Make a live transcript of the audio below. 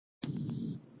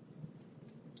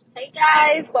Hey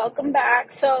guys, welcome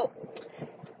back. So,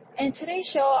 in today's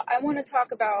show, I want to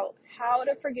talk about how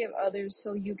to forgive others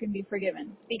so you can be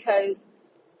forgiven. Because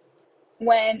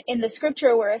when in the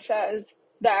scripture where it says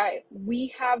that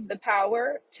we have the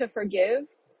power to forgive,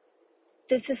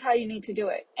 this is how you need to do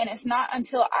it. And it's not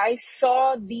until I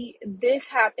saw this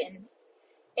happen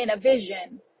in a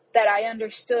vision that I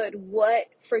understood what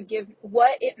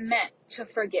it meant to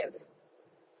forgive.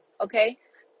 Okay?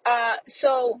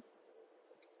 So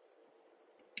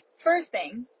first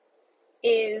thing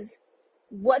is,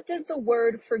 what does the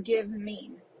word forgive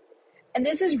mean? And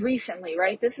this is recently,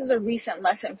 right? This is a recent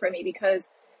lesson for me because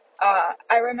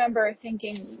I remember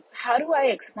thinking, how do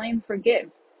I explain forgive?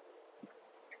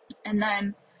 And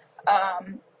then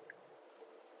um,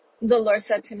 the Lord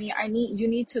said to me, you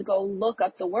need to go look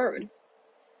up the word.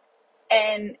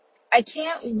 And I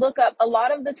can't look up, a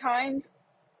lot of the times,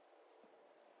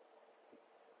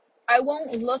 I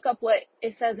won't look up what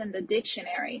it says in the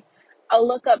dictionary. I'll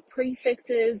look up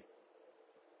prefixes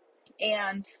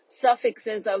and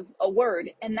suffixes of a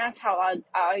word, and that's how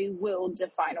I will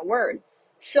define a word.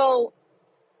 So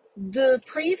the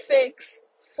prefix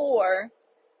for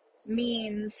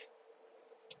means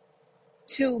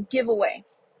to give away.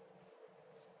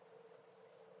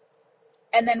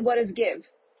 And then what is give?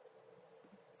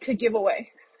 To give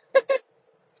away.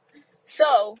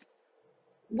 So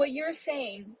what you're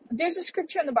saying, there's a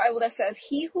scripture in the Bible that says,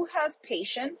 he who has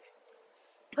patience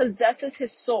possesses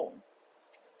his soul.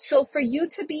 So for you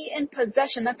to be in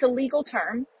possession, that's a legal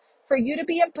term. For you to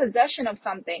be in possession of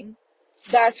something,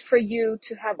 that's for you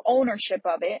to have ownership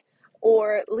of it.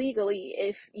 Or legally,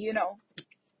 if,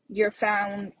 you're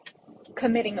found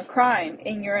committing a crime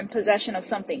and you're in possession of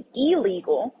something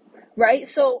illegal, right?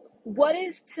 So what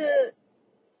is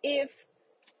if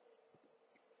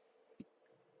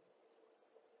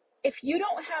you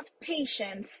don't have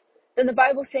patience, then the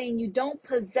Bible's saying you don't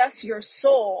possess your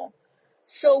soul.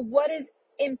 So what is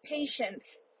impatience?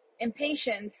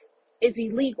 Impatience is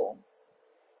illegal.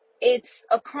 It's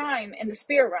a crime in the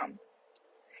spirit realm.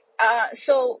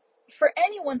 So for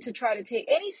anyone to try to take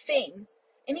anything,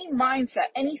 any mindset,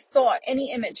 any thought,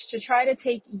 any image to try to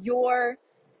take your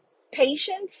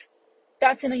patience,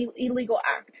 that's an illegal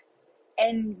act.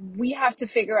 And we have to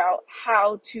figure out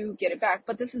how to get it back.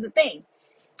 But this is the thing,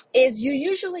 is you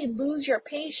usually lose your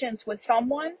patience with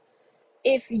someone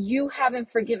if you haven't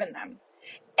forgiven them.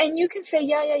 And you can say,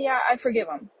 yeah, I forgive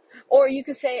them. Or you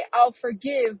could say, I'll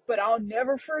forgive, but I'll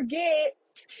never forget.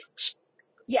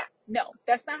 Yeah, no,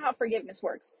 that's not how forgiveness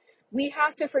works. We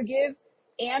have to forgive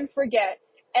and forget,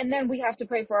 and then we have to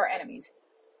pray for our enemies.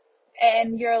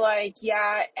 And you're like,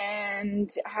 yeah, and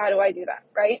how do I do that,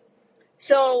 right?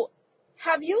 So,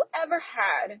 have you ever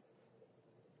had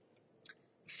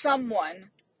someone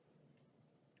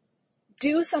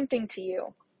do something to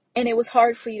you and it was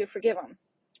hard for you to forgive them?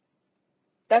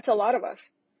 That's a lot of us,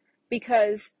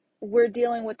 because we're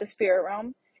dealing with the spirit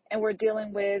realm and we're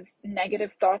dealing with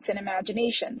negative thoughts and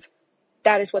imaginations.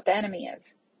 That is what the enemy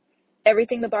is.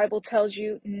 Everything the Bible tells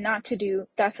you not to do,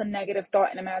 that's a negative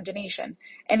thought and imagination.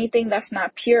 Anything that's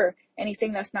not pure,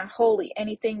 anything that's not holy,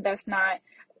 anything that's not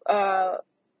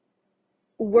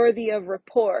worthy of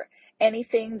report,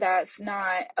 anything that's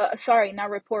not, not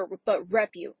report, but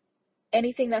repute.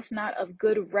 Anything that's not of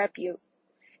good repute.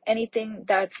 Anything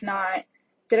that's not,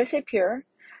 did I say pure?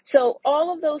 So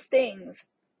all of those things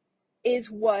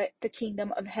is what the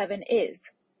kingdom of heaven is.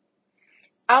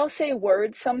 I'll say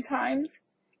words sometimes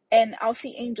and I'll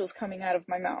see angels coming out of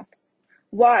my mouth.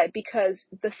 Why? Because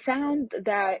the sound,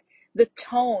 the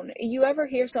tone, you ever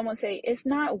hear someone say, it's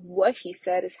not what he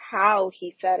said, it's how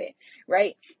he said it,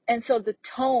 right? And so the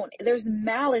tone, there's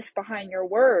malice behind your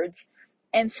words.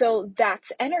 And so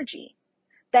that's energy.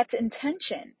 That's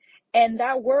intention. And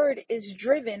that word is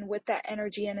driven with that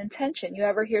energy and intention. You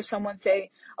ever hear someone say,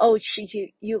 oh,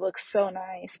 you look so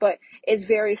nice, but it's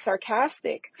very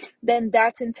sarcastic. Then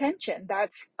that's intention.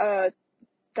 That's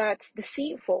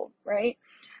deceitful, right?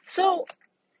 So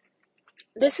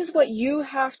this is what you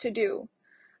have to do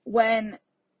when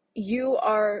you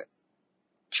are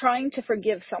trying to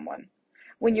forgive someone,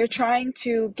 when you're trying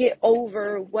to get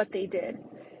over what they did.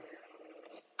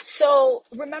 So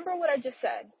remember what I just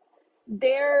said.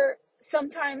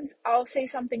 Sometimes I'll say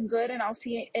something good and I'll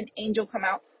see an angel come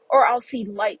out, or I'll see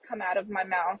light come out of my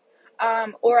mouth,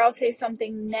 or I'll say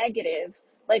something negative.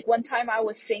 Like one time I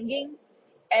was singing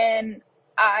and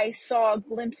I saw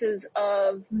glimpses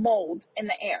of mold in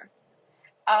the air.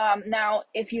 Now,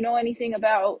 if you know anything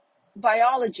about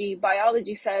biology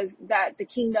says that the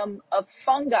kingdom of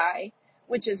fungi,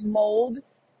 which is mold,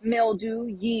 mildew,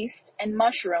 yeast, and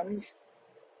mushrooms,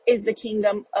 is the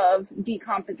kingdom of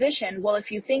decomposition. Well,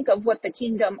 if you think of what the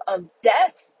kingdom of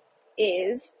death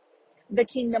is, the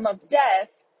kingdom of death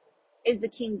is the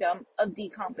kingdom of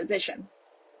decomposition.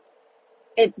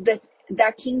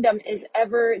 That kingdom is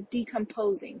ever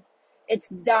decomposing. It's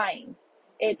dying.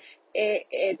 It's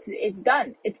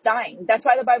done. It's dying. That's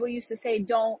why the Bible used to say,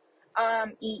 don't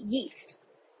eat yeast.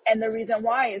 And the reason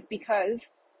why is because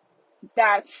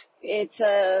it's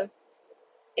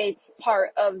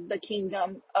part of the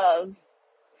kingdom of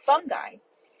fungi.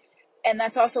 And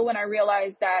that's also when I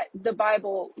realized that the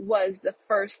Bible was the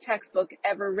first textbook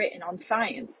ever written on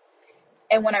science.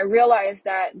 And when I realized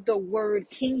that the word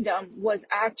kingdom was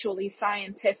actually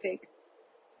scientific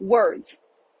words.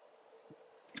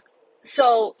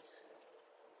 So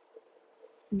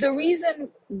the reason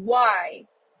why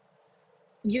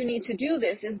you need to do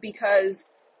this is because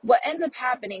what ends up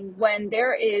happening when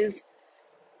there is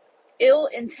ill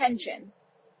intention,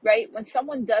 right? When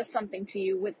someone does something to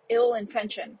you with ill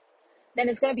intention, then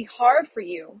it's going to be hard for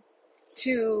you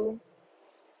to,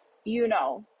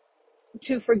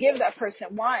 to forgive that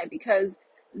person. Why? Because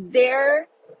their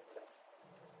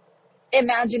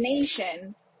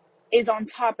imagination is on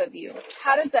top of you.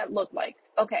 How does that look like?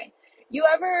 Okay. You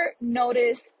ever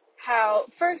notice how,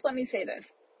 first let me say this.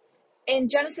 In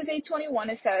Genesis 8:21,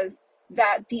 it says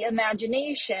that the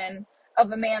imagination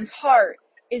of a man's heart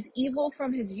is evil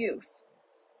from his youth.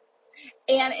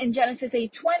 And in Genesis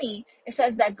 8:20, it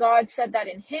says that God said that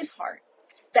in his heart,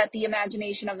 that the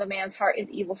imagination of a man's heart is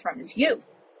evil from his youth.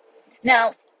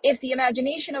 Now, if the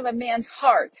imagination of a man's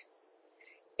heart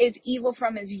is evil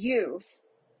from his youth,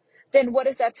 then what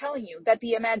is that telling you? That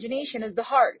the imagination is the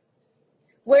heart.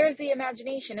 Where is the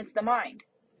imagination? It's the mind.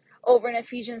 Over in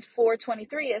Ephesians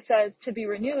 4:23, it says to be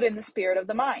renewed in the spirit of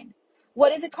the mind.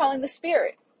 What is it calling the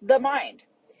spirit? The mind.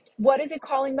 What is it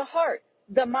calling the heart?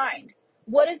 The mind.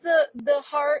 What is the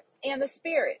heart and the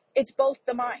spirit? It's both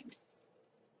the mind.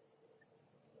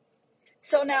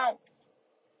 So now,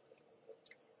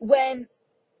 when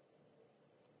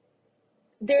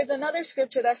there's another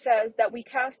scripture that says that we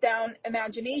cast down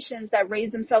imaginations that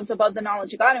raise themselves above the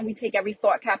knowledge of God, and we take every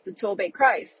thought captive to obey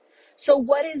Christ. So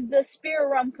what is the spirit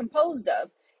realm composed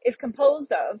of? It's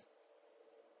composed of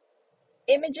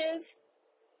images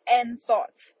and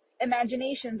thoughts.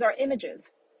 Imaginations are images.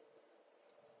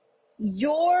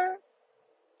 Your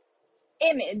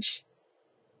image,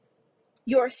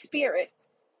 your spirit,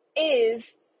 is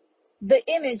the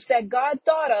image that God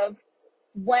thought of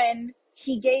when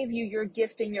he gave you your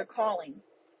gift and your calling.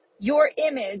 Your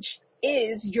image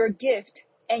is your gift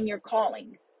and your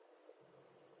calling.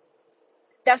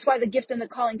 That's why the gift and the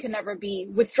calling can never be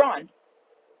withdrawn,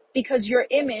 because your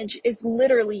image is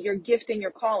literally your gift and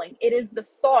your calling. It is the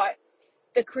thought,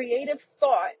 the creative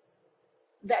thought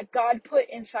that God put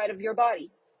inside of your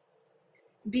body.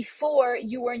 Before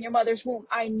you were in your mother's womb,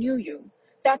 I knew you.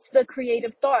 That's the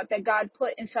creative thought that God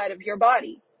put inside of your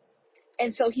body.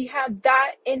 And so he had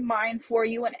that in mind for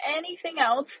you, and anything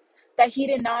else that he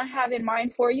did not have in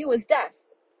mind for you is death.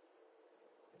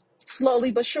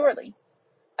 Slowly but surely.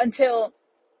 Until,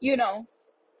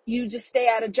 you just stay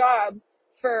at a job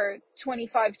for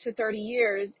 25 to 30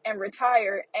 years and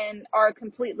retire and are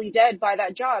completely dead by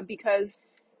that job because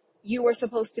you were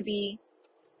supposed to be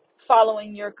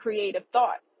following your creative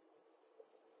thought,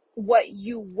 what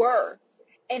you were,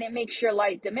 and it makes your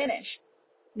light diminish.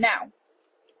 Now,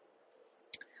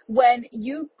 when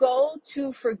you go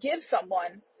to forgive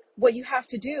someone, what you have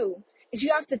to do is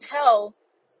you have to tell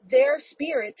their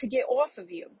spirit to get off of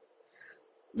you.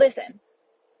 Listen,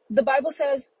 the Bible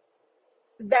says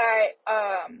that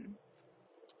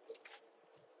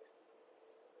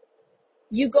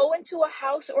you go into a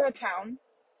house or a town,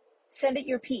 send it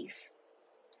your peace.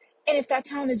 And if that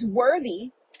town is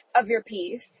worthy of your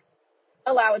peace,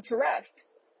 allow it to rest.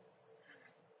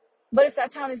 But if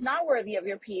that town is not worthy of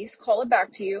your peace, call it back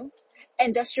to you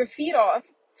and dust your feet off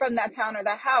from that town or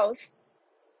that house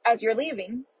as you're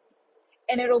leaving.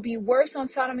 And it'll be worse on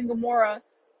Sodom and Gomorrah.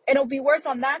 It'll be worse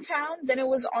on that town than it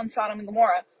was on Sodom and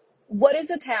Gomorrah. What is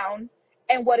a town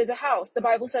and what is a house? The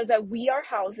Bible says that we are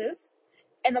houses,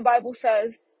 and the Bible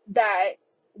says that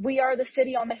we are the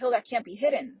city on the hill that can't be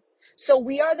hidden. So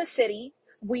we are the city,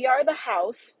 we are the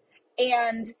house,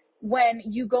 and when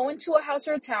you go into a house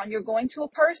or a town, you're going to a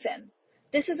person.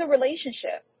 This is a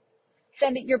relationship.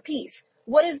 Send it your peace.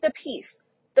 What is the peace?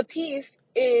 The peace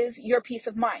is your peace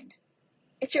of mind.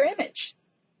 It's your image.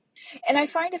 And I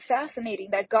find it fascinating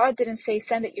that God didn't say,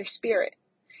 send it your spirit.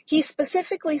 He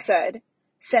specifically said,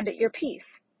 send it your peace.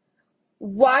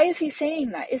 Why is he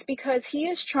saying that? It's because he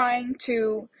is trying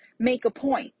to make a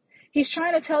point. He's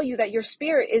trying to tell you that your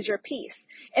spirit is your peace.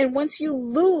 And once you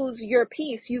lose your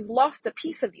peace, you've lost a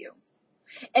piece of you.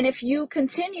 And if you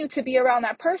continue to be around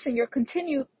that person, you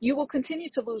will continue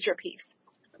to lose your peace.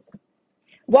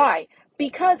 Why?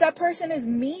 Because that person is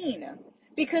mean.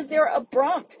 Because they're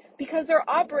abrupt. Because they're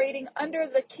operating under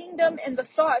the kingdom and the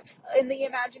thoughts and the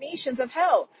imaginations of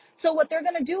hell. So what they're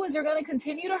going to do is they're going to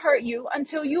continue to hurt you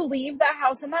until you leave that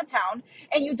house in that town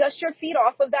and you dust your feet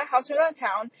off of that house or that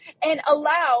town and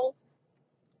allow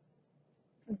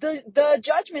the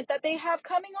judgment that they have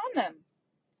coming on them.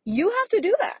 You have to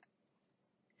do that.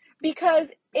 Because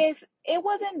if it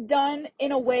wasn't done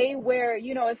in a way where,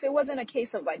 if it wasn't a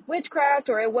case of like witchcraft,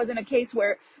 or it wasn't a case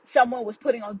where someone was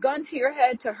putting a gun to your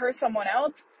head to hurt someone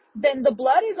else, then the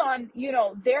blood is on,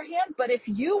 their hand. But if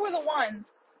you were the ones,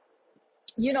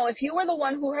 if you were the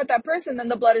one who hurt that person, then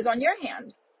the blood is on your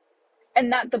hand.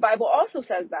 And that the Bible also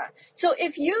says that. So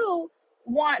if you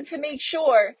want to make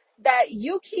sure that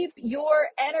you keep your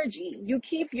energy, you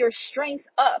keep your strength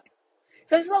up,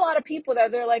 there's a lot of people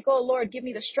that they're like, oh, Lord, give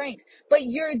me the strength. But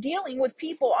you're dealing with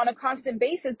people on a constant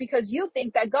basis because you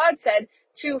think that God said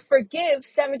to forgive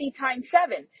 70 times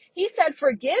 7. He said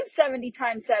forgive 70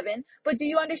 times 7, but do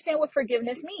you understand what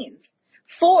forgiveness means?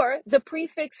 The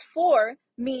prefix for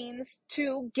means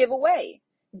to give away.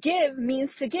 Give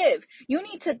means to give. You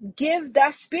need to give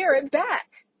that spirit back.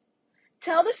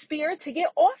 Tell the spirit to get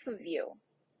off of you.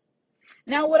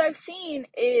 Now, what I've seen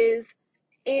is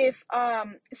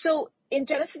so in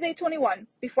Genesis 8:21,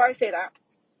 before I say that,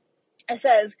 it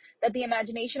says that the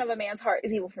imagination of a man's heart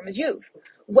is evil from his youth.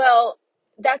 Well,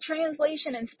 that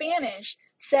translation in Spanish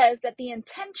says that the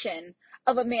intention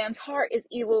of a man's heart is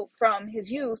evil from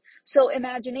his youth. So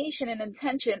imagination and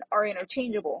intention are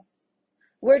interchangeable.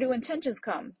 Where do intentions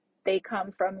come? They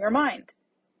come from your mind.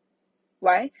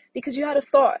 Why? Because you had a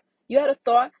thought. You had a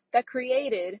thought that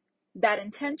created that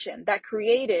intention, that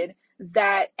created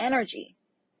that energy.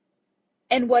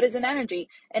 And what is an energy?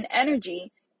 An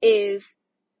energy is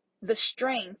the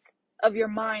strength of your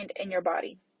mind and your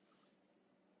body.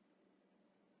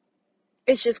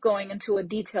 It's just going into a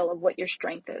detail of what your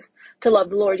strength is. To love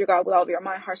the Lord your God with all of your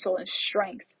mind, heart, soul, and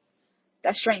strength.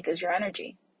 That strength is your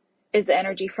energy. Is the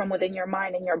energy from within your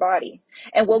mind and your body.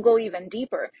 And we'll go even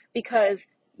deeper because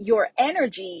your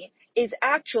energy is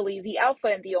actually the Alpha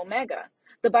and the Omega.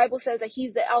 The Bible says that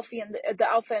He's the Alpha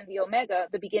and the Omega,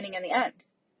 the beginning and the end.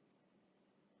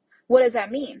 What does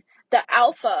that mean? The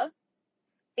Alpha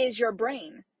is your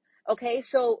brain. Okay,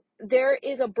 so there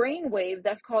is a brain wave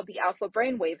that's called the alpha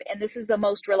brain wave, and this is the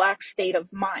most relaxed state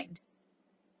of mind.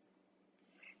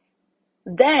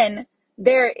 Then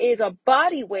there is a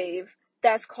body wave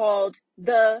that's called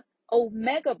the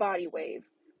omega body wave,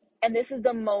 and this is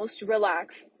the most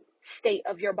relaxed state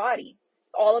of your body.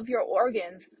 All of your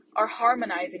organs are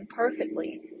harmonizing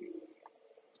perfectly,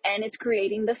 and it's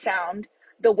creating the sound,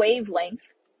 the wavelength,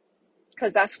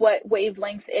 because that's what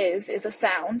wavelength is a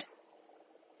sound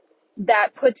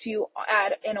that puts you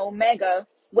at an omega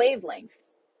wavelength.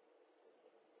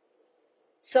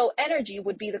 So energy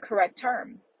would be the correct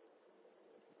term.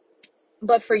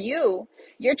 But for you,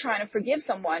 you're trying to forgive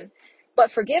someone,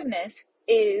 but forgiveness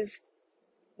is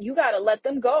you got to let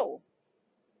them go.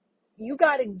 You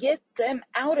got to get them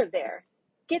out of there.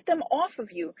 Get them off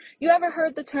of you. You ever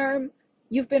heard the term,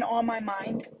 you've been on my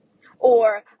mind?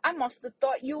 Or, I must have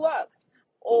thought you up.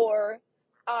 Or,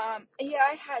 yeah,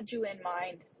 I had you in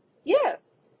mind. Yeah,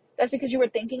 that's because you were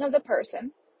thinking of the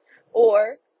person.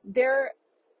 Or, their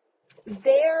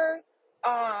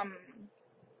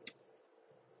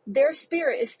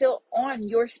spirit is still on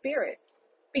your spirit.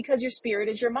 Because your spirit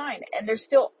is your mind. And they're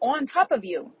still on top of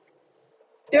you.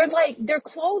 They're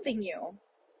clothing you.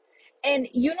 And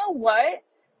you know what?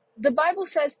 The Bible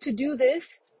says to do this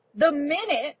the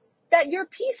minute that your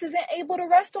peace isn't able to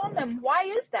rest on them. Why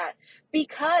is that?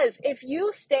 Because if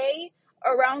you stay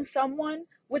around someone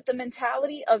with the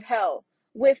mentality of hell,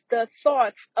 with the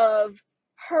thoughts of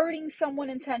hurting someone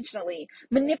intentionally,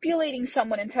 manipulating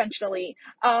someone intentionally,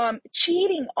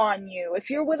 cheating on you, if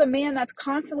you're with a man that's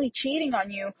constantly cheating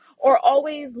on you or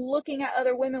always looking at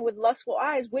other women with lustful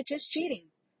eyes, which is cheating.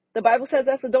 The Bible says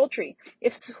that's adultery.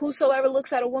 If whosoever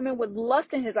looks at a woman with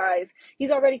lust in his eyes, he's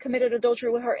already committed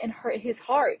adultery with her in his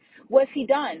heart. What's he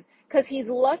done? Because he's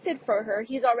lusted for her,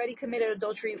 he's already committed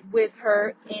adultery with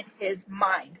her in his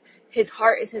mind. His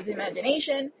heart is his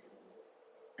imagination,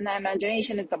 and that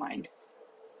imagination is the mind.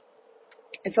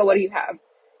 And so what do you have?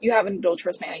 You have an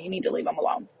adulterous man. You need to leave him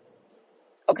alone.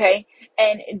 Okay?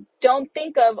 And don't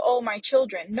think of, oh, my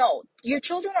children. No, your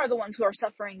children are the ones who are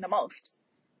suffering the most.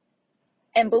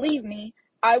 And believe me,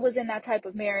 I was in that type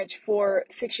of marriage for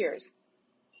 6 years.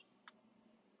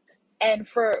 And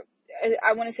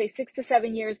I want to say 6 to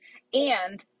 7 years.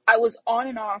 And I was on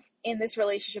and off in this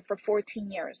relationship for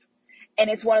 14 years. And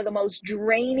it's one of the most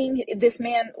draining. This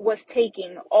man was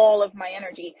taking all of my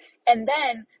energy. And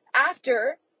then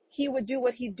after he would do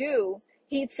what he'd do,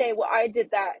 he'd say, well, I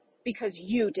did that because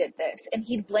you did this. And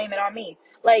he'd blame it on me.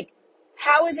 Like,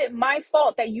 how is it my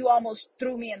fault that you almost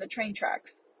threw me in the train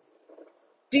tracks?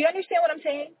 Do you understand what I'm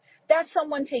saying? That's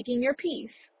someone taking your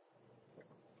peace.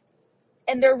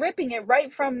 And they're ripping it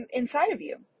right from inside of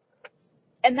you.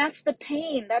 And that's the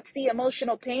pain. That's the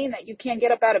emotional pain that you can't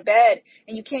get up out of bed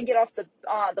and you can't get off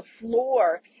the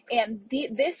floor. And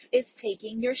this is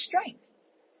taking your strength.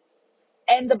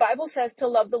 And the Bible says to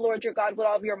love the Lord your God with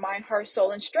all of your mind, heart,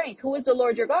 soul, and strength. Who is the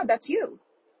Lord your God? That's you.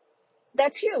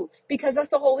 That's you. Because that's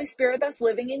the Holy Spirit that's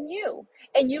living in you.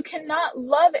 And you cannot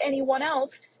love anyone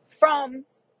else from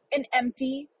an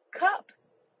empty cup.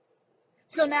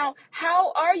 So now,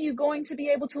 how are you going to be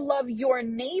able to love your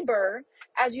neighbor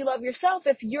as you love yourself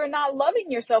if you're not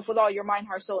loving yourself with all your mind,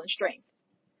 heart, soul, and strength?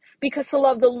 Because to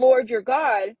love the Lord your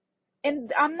God,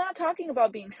 and I'm not talking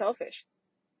about being selfish.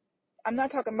 I'm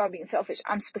not talking about being selfish.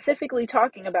 I'm specifically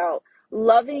talking about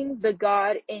loving the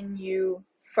God in you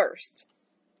first.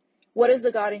 What is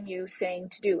the God in you saying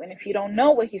to do? And if you don't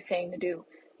know what he's saying to do,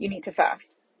 you need to fast.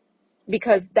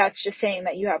 Because that's just saying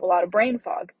that you have a lot of brain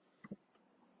fog.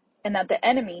 And that the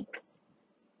enemy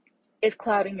is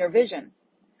clouding your vision.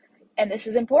 And this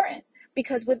is important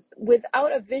because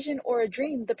without a vision or a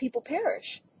dream, the people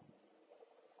perish.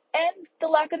 And the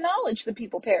lack of knowledge, the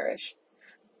people perish.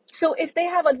 So if they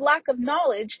have a lack of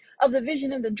knowledge of the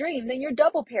vision and the dream, then you're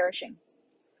double perishing.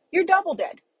 You're double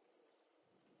dead.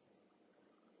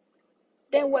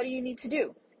 Then what do you need to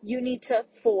do? You need to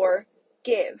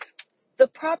forgive the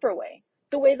proper way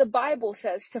the Bible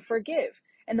says to forgive.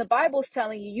 And the Bible's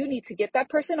telling you, you need to get that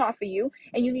person off of you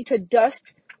and you need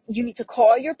to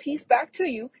call your peace back to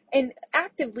you and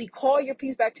actively call your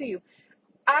peace back to you.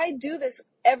 I do this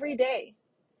every day.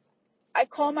 I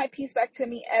call my peace back to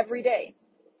me every day.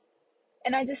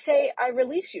 And I just say, I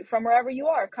release you from wherever you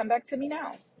are. Come back to me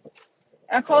now.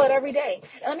 And I call it every day.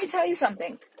 And let me tell you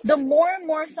something. The more and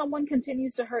more someone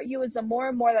continues to hurt you is the more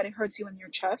and more that it hurts you in your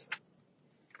chest.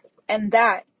 And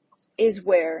that is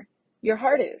where your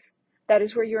heart is. That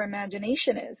is where your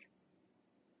imagination is.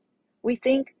 We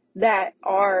think that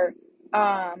our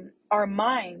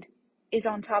mind is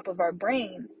on top of our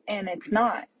brain, and it's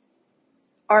not.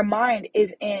 Our mind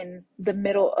is in the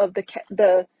middle of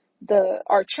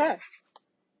our chest.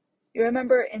 You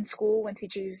remember in school when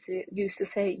teachers used to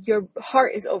say, your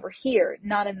heart is over here,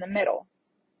 not in the middle,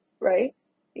 right?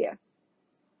 Yeah.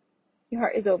 Your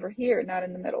heart is over here, not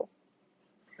in the middle.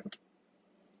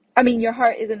 I mean, your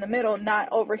heart is in the middle,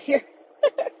 not over here.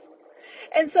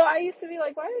 And so I used to be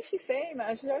like, why is she saying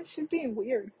that? She's being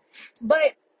weird.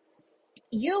 But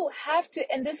you have to,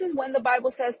 and this is when the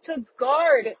Bible says to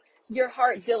guard your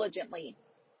heart diligently.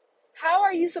 How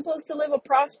are you supposed to live a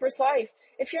prosperous life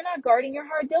if you're not guarding your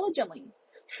heart diligently?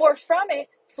 For from it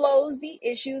flows the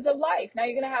issues of life. Now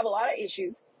you're going to have a lot of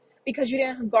issues because you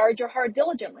didn't guard your heart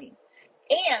diligently.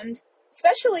 And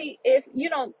especially if,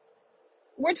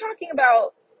 we're talking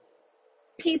about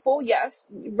people, yes,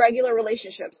 regular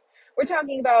relationships. We're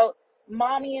talking about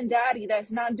mommy and daddy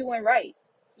that's not doing right.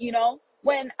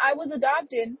 When I was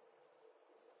adopted,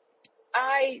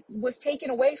 I was taken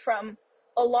away from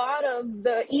a lot of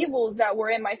the evils that were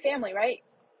in my family, right?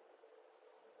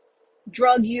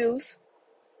 Drug use,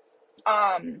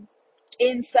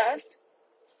 incest,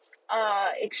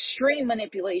 extreme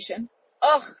manipulation.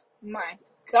 Oh my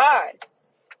God.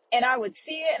 And I would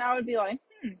see it and I would be like,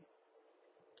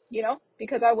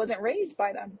 because I wasn't raised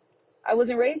by them.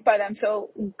 So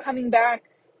coming back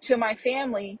to my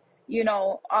family,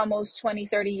 almost 20,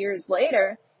 30 years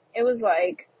later, it was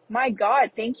like, my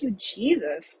God, thank you,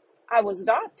 Jesus. I was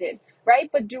adopted, right?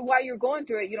 But while you're going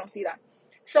through it, you don't see that.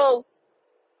 So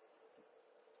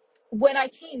when I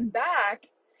came back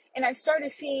and I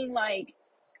started seeing, like,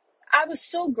 I was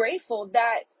so grateful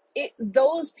that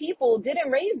those people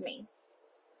didn't raise me.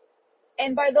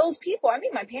 And by those people, I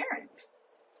mean my parents.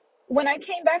 When I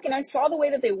came back and I saw the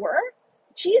way that they were,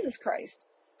 Jesus Christ,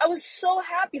 I was so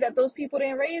happy that those people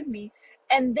didn't raise me.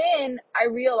 And then I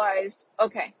realized,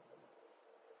 okay,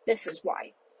 this is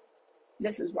why.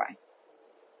 This is why.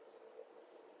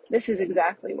 This is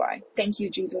exactly why. Thank you,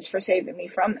 Jesus, for saving me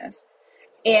from this.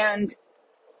 And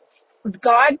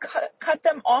God cut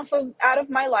them out of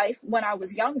my life when I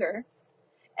was younger.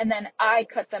 And then I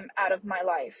cut them out of my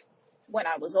life when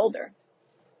I was older.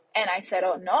 And I said,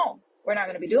 oh no, we're not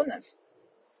going to be doing this.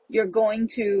 You're going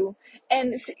to,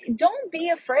 and don't be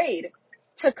afraid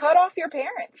to cut off your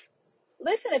parents.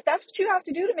 Listen, if that's what you have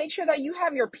to do to make sure that you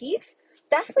have your peace,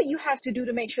 that's what you have to do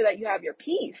to make sure that you have your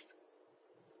peace.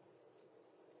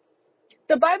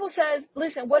 The Bible says,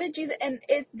 listen, what did Jesus, and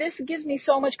this gives me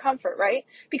so much comfort, right?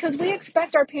 Because we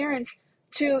expect our parents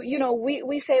to,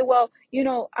 we say, well,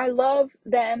 I love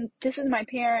them. This is my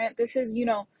parent. This is,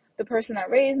 the person that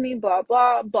raised me, blah,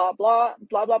 blah, blah, blah,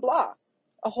 blah, blah, blah.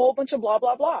 A whole bunch of blah,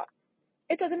 blah, blah.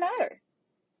 It doesn't matter.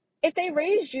 If they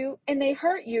raised you and they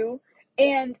hurt you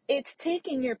and it's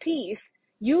taking your peace,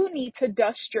 you need to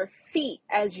dust your feet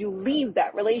as you leave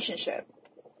that relationship.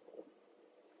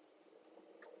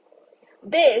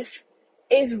 This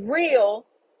is real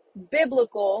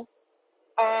biblical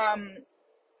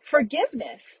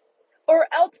forgiveness, or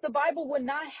else the Bible would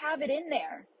not have it in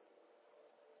there.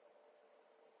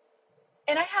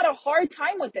 And I had a hard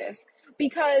time with this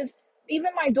because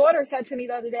even my daughter said to me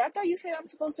the other day, I thought you said I'm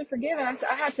supposed to forgive. And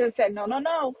I had to say, no.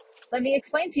 Let me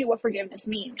explain to you what forgiveness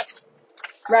means,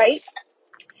 right?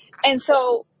 And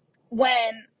so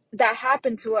when that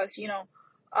happened to us,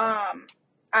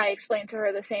 I explained to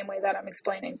her the same way that I'm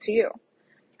explaining to you.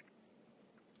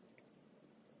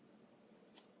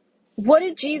 What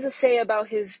did Jesus say about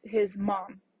his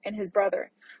mom and his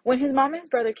brother? When his mom and his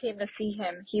brother came to see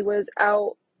him, he was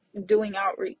out doing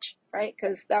outreach, right?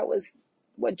 Because that was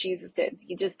what Jesus did.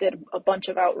 He just did a bunch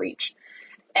of outreach.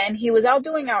 And he was out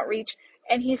doing outreach,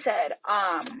 and he said,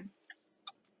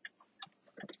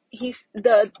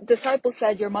 the disciples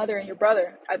said, your mother and your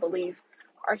brother, I believe,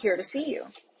 are here to see you.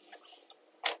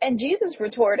 And Jesus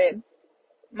retorted,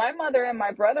 my mother and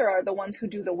my brother are the ones who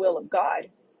do the will of God.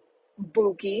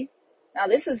 Bookie. Now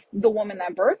this is the woman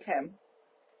that birthed him.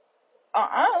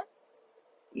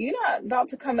 You're not about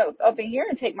to come up in here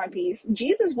and take my peace.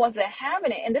 Jesus wasn't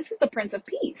having it, and this is the Prince of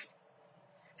Peace.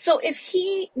 So if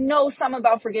he knows some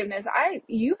about forgiveness,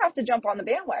 you have to jump on the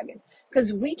bandwagon,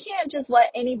 because we can't just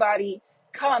let anybody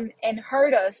come and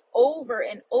hurt us over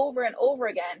and over and over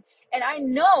again. And I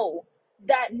know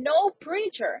that no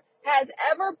preacher has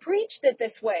ever preached it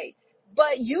this way,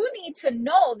 but you need to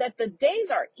know that the days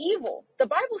are evil. The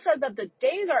Bible says that the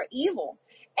days are evil,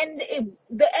 and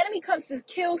the enemy comes to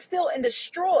kill, steal, and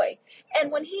destroy.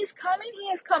 And when he's coming, he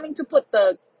is coming to put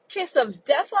the kiss of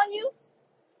death on you,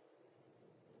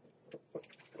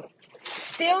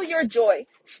 steal your joy,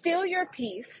 steal your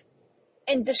peace,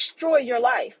 and destroy your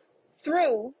life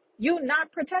through you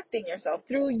not protecting yourself,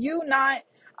 through you not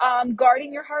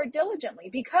guarding your heart diligently,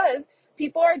 because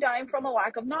people are dying from a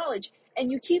lack of knowledge. And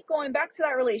you keep going back to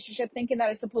that relationship thinking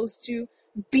that it's supposed to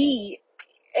be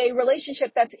a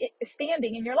relationship that's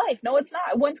standing in your life. No, it's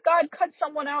not. Once God cuts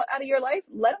someone out of your life,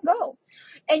 let them go.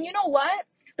 And you know what?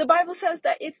 The Bible says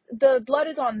that the blood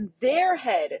is on their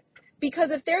head,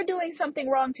 because if they're doing something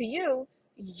wrong to you,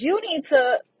 you need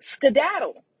to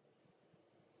skedaddle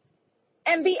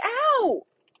and be out.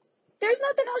 There's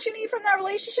nothing else you need from that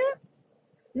relationship.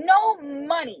 No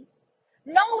money,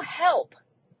 no help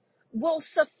will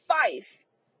suffice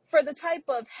for the type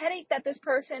of headache that this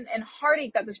person and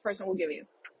heartache that this person will give you.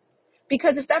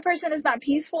 Because if that person is not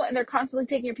peaceful and they're constantly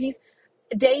taking your peace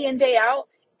day in, day out,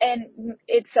 and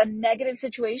it's a negative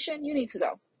situation, you need to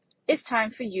go. It's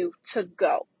time for you to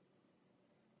go.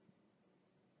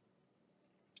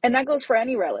 And that goes for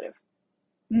any relative.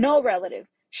 No relative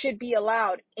should be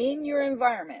allowed in your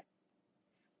environment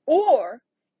or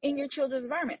in your children's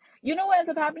environment. You know what ends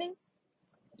up happening?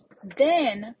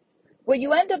 Then what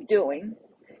you end up doing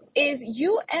is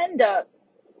you end up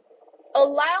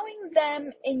allowing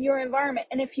them in your environment.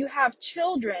 And if you have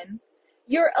children,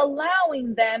 you're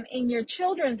allowing them in your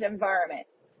children's environment.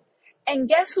 And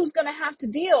guess who's going to have to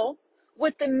deal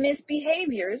with the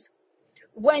misbehaviors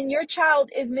when your child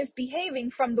is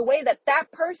misbehaving from the way that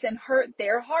that person hurt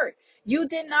their heart? You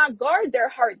did not guard their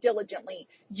heart diligently.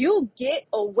 You get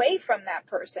away from that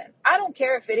person. I don't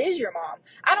care if it is your mom.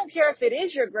 I don't care if it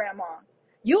is your grandma.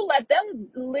 You let them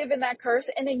live in that curse,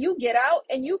 and then you get out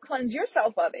and you cleanse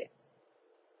yourself of it.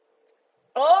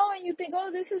 Oh, and you think, oh,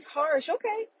 this is harsh.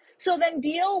 Okay. So then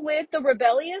deal with the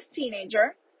rebellious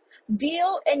teenager.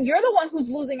 And you're the one who's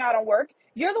losing out on work.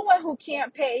 You're the one who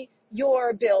can't pay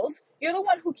your bills. You're the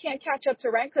one who can't catch up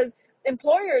to rent because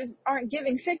employers aren't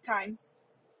giving sick time.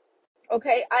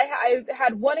 Okay. I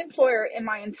had one employer in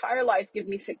my entire life give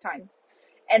me sick time,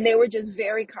 and they were just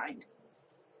very kind.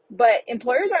 But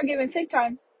employers aren't giving sick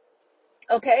time.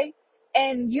 Okay.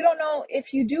 And you don't know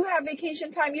if you do have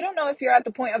vacation time. You don't know if you're at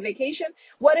the point of vacation.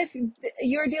 What if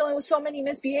you're dealing with so many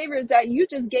misbehaviors that you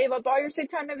just gave up all your sick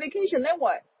time and vacation? Then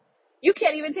what? You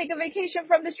can't even take a vacation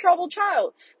from this troubled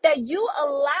child that you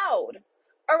allowed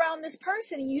around this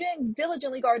person. You didn't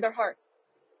diligently guard their heart.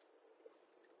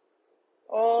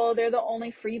 Oh, they're the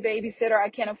only free babysitter I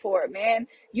can afford. Man,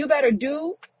 you better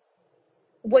do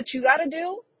what you got to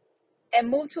do and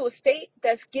move to a state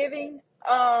that's giving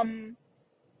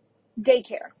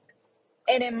daycare.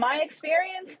 And in my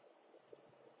experience,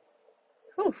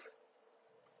 whew,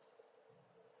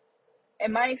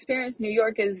 New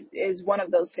York is one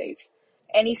of those states.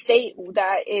 Any state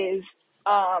that is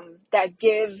that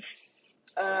gives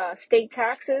state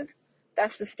taxes,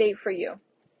 that's the state for you.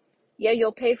 Yeah,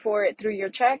 you'll pay for it through your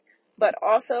check, but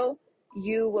also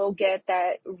you will get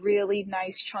that really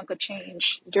nice chunk of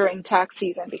change during tax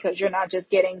season, because you're not just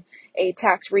getting a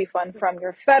tax refund from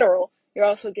your federal, you're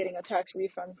also getting a tax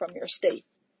refund from your state.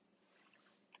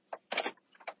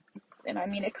 And I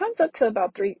mean, it comes up to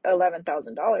about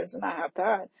 $11,000, and I have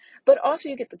that. But also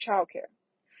you get the child care.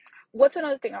 What's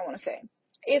another thing I want to say?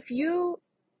 If you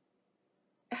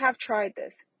have tried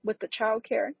this with the child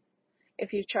care,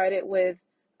 if you tried it with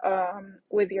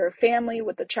your family,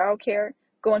 with the child care,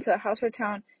 go into a house or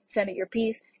town, send it your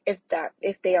piece. If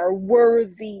they are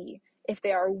worthy, if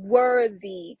they are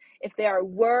worthy, if they are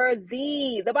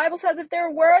worthy, the Bible says if they're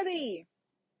worthy.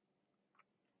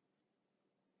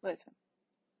 Listen.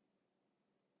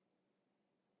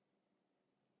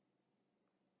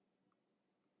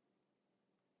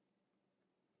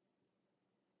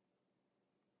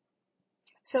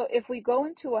 So if we go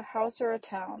into a house or a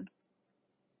town,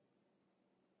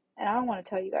 and I don't want to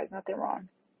tell you guys nothing wrong,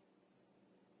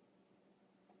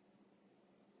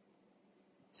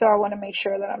 so I want to make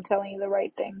sure that I'm telling you the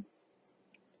right thing.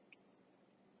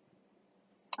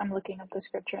 I'm looking up the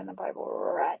scripture in the Bible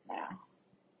right now.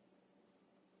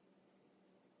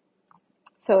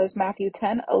 So it's Matthew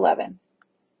 10:11.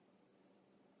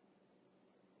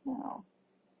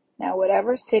 Now,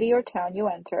 whatever city or town you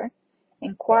enter,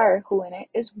 inquire who in it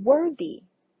is worthy,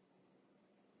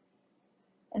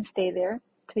 and stay there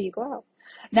till you go out.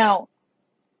 Now,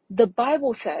 the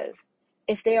Bible says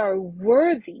if they are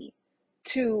worthy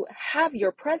to have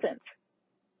your presence.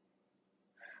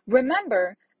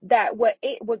 Remember that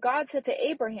what God said to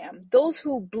Abraham, those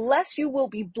who bless you will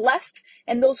be blessed,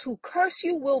 and those who curse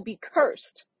you will be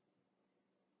cursed.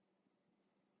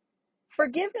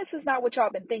 Forgiveness is not what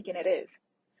y'all been thinking it is.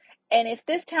 And if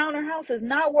this town or house is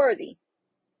not worthy,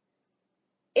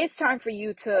 it's time for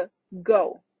you to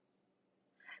go,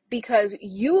 because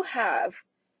you have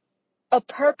a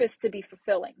purpose to be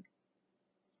fulfilling.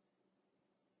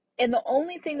 And the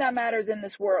only thing that matters in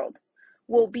this world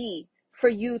will be for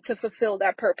you to fulfill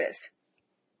that purpose.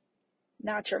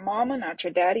 Not your mama, not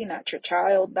your daddy, not your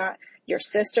child, not your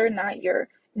sister,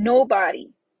 nobody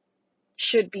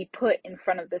should be put in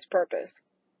front of this purpose.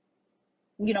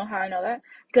 You know how I know that?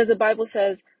 Because the Bible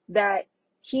says that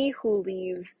he who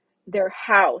leaves their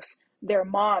house, their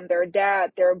mom, their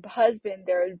dad, their husband,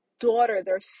 their daughter,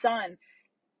 their son,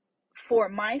 for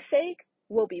my sake,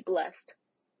 will be blessed.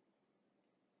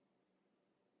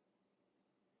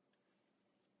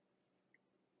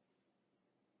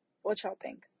 What y'all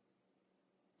think?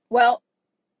 Well,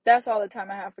 that's all the time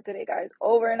I have for today, guys.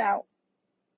 Over and out.